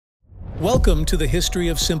Welcome to the History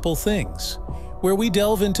of Simple Things, where we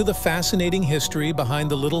delve into the fascinating history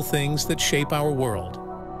behind the little things that shape our world.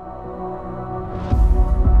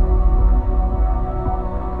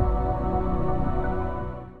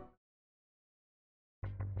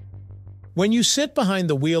 When you sit behind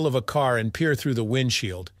the wheel of a car and peer through the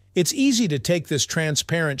windshield, it's easy to take this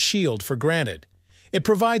transparent shield for granted. It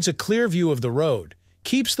provides a clear view of the road,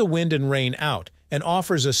 keeps the wind and rain out, and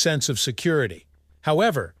offers a sense of security.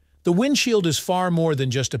 However, the windshield is far more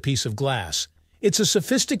than just a piece of glass. It's a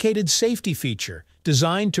sophisticated safety feature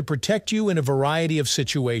designed to protect you in a variety of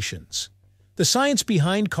situations. The science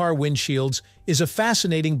behind car windshields is a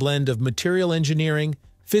fascinating blend of material engineering,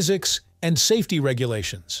 physics, and safety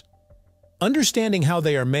regulations. Understanding how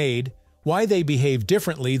they are made, why they behave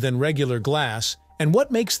differently than regular glass, and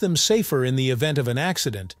what makes them safer in the event of an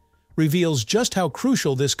accident, reveals just how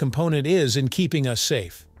crucial this component is in keeping us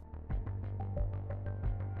safe.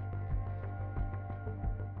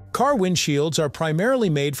 Car windshields are primarily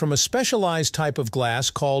made from a specialized type of glass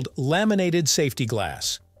called laminated safety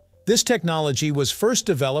glass. This technology was first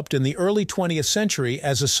developed in the early 20th century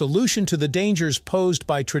as a solution to the dangers posed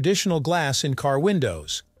by traditional glass in car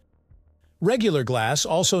windows. Regular glass,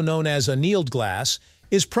 also known as annealed glass,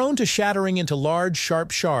 is prone to shattering into large,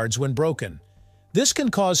 sharp shards when broken. This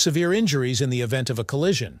can cause severe injuries in the event of a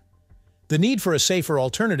collision. The need for a safer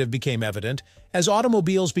alternative became evident as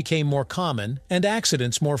automobiles became more common and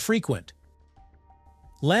accidents more frequent.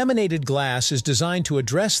 Laminated glass is designed to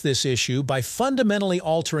address this issue by fundamentally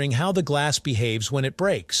altering how the glass behaves when it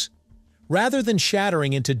breaks. Rather than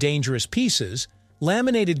shattering into dangerous pieces,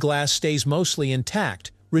 laminated glass stays mostly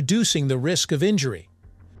intact, reducing the risk of injury.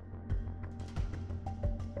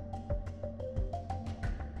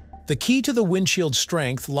 The key to the windshield's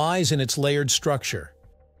strength lies in its layered structure.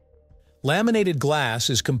 Laminated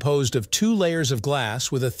glass is composed of two layers of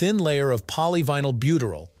glass with a thin layer of polyvinyl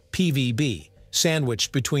butyryl, PVB,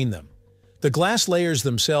 sandwiched between them. The glass layers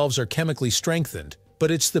themselves are chemically strengthened,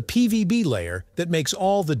 but it's the PVB layer that makes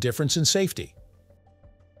all the difference in safety.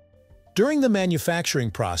 During the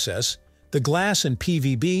manufacturing process, the glass and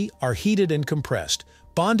PVB are heated and compressed,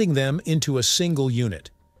 bonding them into a single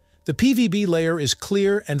unit. The PVB layer is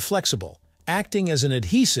clear and flexible, acting as an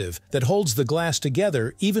adhesive that holds the glass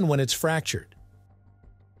together even when it's fractured.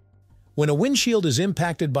 When a windshield is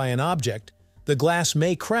impacted by an object, the glass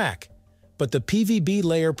may crack, but the PVB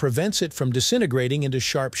layer prevents it from disintegrating into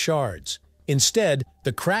sharp shards. Instead,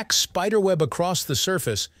 the cracks spiderweb across the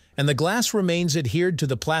surface, and the glass remains adhered to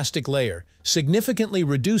the plastic layer, significantly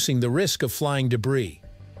reducing the risk of flying debris.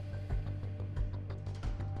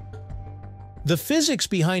 The physics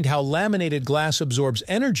behind how laminated glass absorbs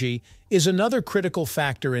energy is another critical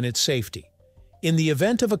factor in its safety. In the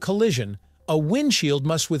event of a collision, a windshield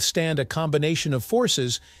must withstand a combination of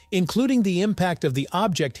forces, including the impact of the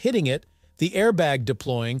object hitting it, the airbag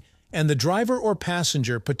deploying, and the driver or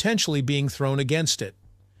passenger potentially being thrown against it.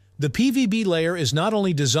 The PVB layer is not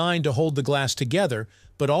only designed to hold the glass together,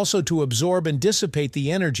 but also to absorb and dissipate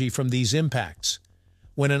the energy from these impacts.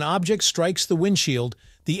 When an object strikes the windshield,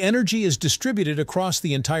 the energy is distributed across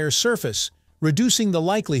the entire surface, reducing the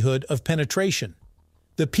likelihood of penetration.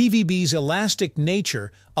 The PVB's elastic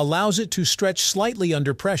nature allows it to stretch slightly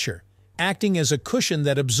under pressure, acting as a cushion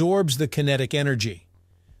that absorbs the kinetic energy.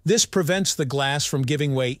 This prevents the glass from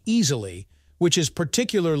giving way easily, which is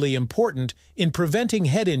particularly important in preventing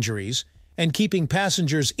head injuries and keeping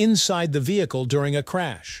passengers inside the vehicle during a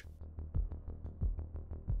crash.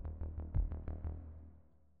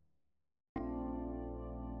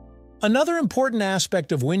 Another important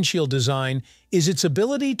aspect of windshield design is its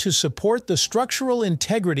ability to support the structural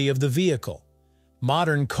integrity of the vehicle.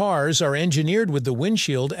 Modern cars are engineered with the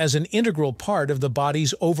windshield as an integral part of the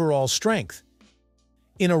body's overall strength.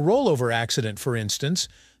 In a rollover accident, for instance,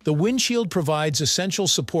 the windshield provides essential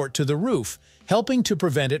support to the roof, helping to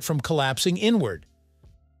prevent it from collapsing inward.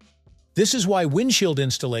 This is why windshield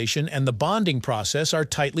installation and the bonding process are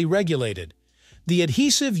tightly regulated. The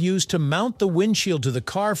adhesive used to mount the windshield to the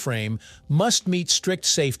car frame must meet strict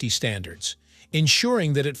safety standards,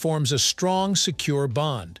 ensuring that it forms a strong, secure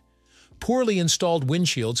bond. Poorly installed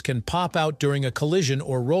windshields can pop out during a collision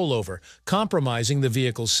or rollover, compromising the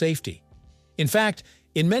vehicle's safety. In fact,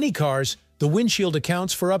 in many cars, the windshield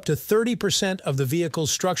accounts for up to 30% of the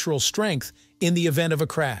vehicle's structural strength in the event of a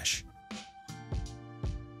crash.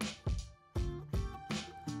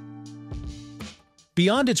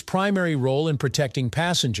 Beyond its primary role in protecting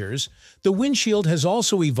passengers, the windshield has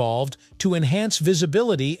also evolved to enhance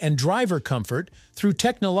visibility and driver comfort through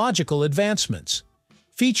technological advancements.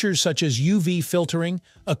 Features such as UV filtering,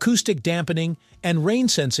 acoustic dampening, and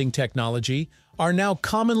rain-sensing technology are now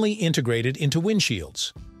commonly integrated into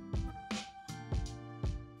windshields.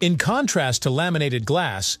 In contrast to laminated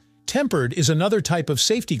glass, tempered is another type of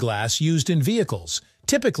safety glass used in vehicles,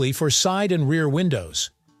 typically for side and rear windows.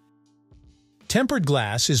 Tempered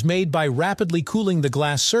glass is made by rapidly cooling the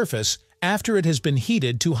glass surface after it has been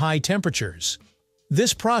heated to high temperatures.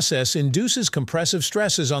 This process induces compressive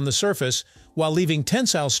stresses on the surface while leaving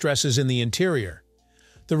tensile stresses in the interior.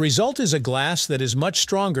 The result is a glass that is much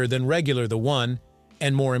stronger than regular the one,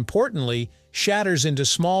 and more importantly, shatters into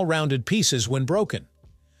small rounded pieces when broken.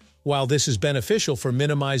 While this is beneficial for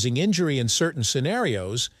minimizing injury in certain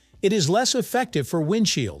scenarios, it is less effective for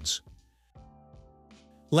windshields.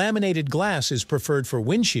 Laminated glass is preferred for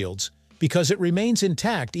windshields because it remains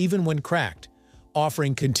intact even when cracked,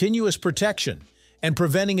 offering continuous protection and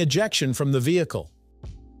preventing ejection from the vehicle.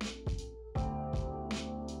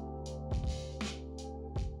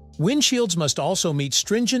 Windshields must also meet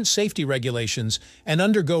stringent safety regulations and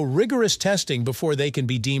undergo rigorous testing before they can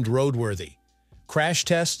be deemed roadworthy. Crash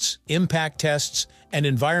tests, impact tests, and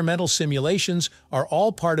environmental simulations are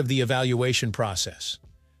all part of the evaluation process.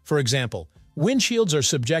 For example, windshields are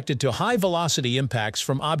subjected to high-velocity impacts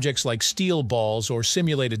from objects like steel balls or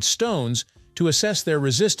simulated stones to assess their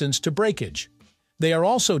resistance to breakage. They are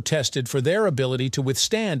also tested for their ability to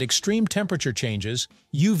withstand extreme temperature changes,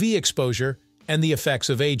 UV exposure, and the effects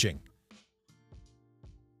of aging.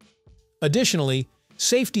 Additionally,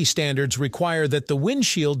 safety standards require that the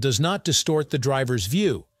windshield does not distort the driver's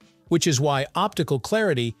view, which is why optical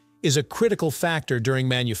clarity is a critical factor during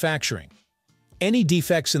manufacturing. Any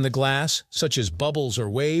defects in the glass, such as bubbles or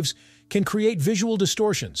waves, can create visual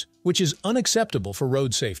distortions, which is unacceptable for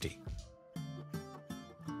road safety.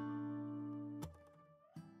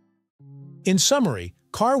 In summary,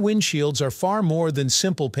 car windshields are far more than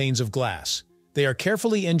simple panes of glass. They are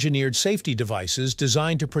carefully engineered safety devices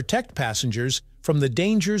designed to protect passengers from the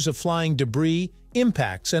dangers of flying debris,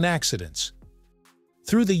 impacts, and accidents.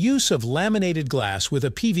 Through the use of laminated glass with a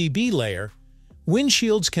PVB layer,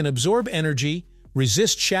 windshields can absorb energy,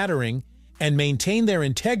 resist shattering, and maintain their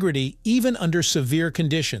integrity even under severe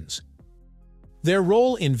conditions. Their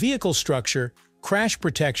role in vehicle structure, crash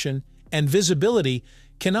protection, and visibility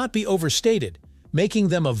cannot be overstated, making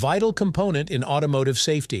them a vital component in automotive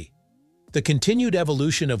safety. The continued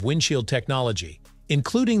evolution of windshield technology,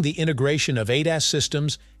 including the integration of ADAS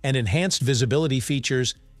systems and enhanced visibility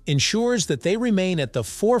features, ensures that they remain at the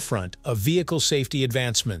forefront of vehicle safety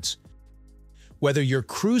advancements. Whether you're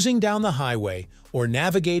cruising down the highway or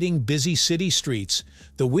navigating busy city streets,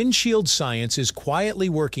 the windshield science is quietly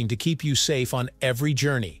working to keep you safe on every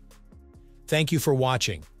journey. Thank you for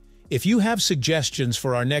watching. If you have suggestions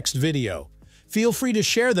for our next video, feel free to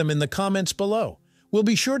share them in the comments below. We'll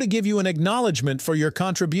be sure to give you an acknowledgement for your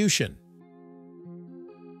contribution.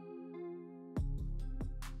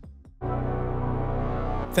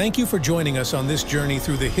 Thank you for joining us on this journey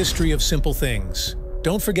through the history of simple things.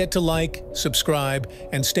 Don't forget to like, subscribe,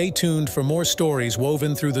 and stay tuned for more stories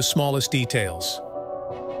woven through the smallest details.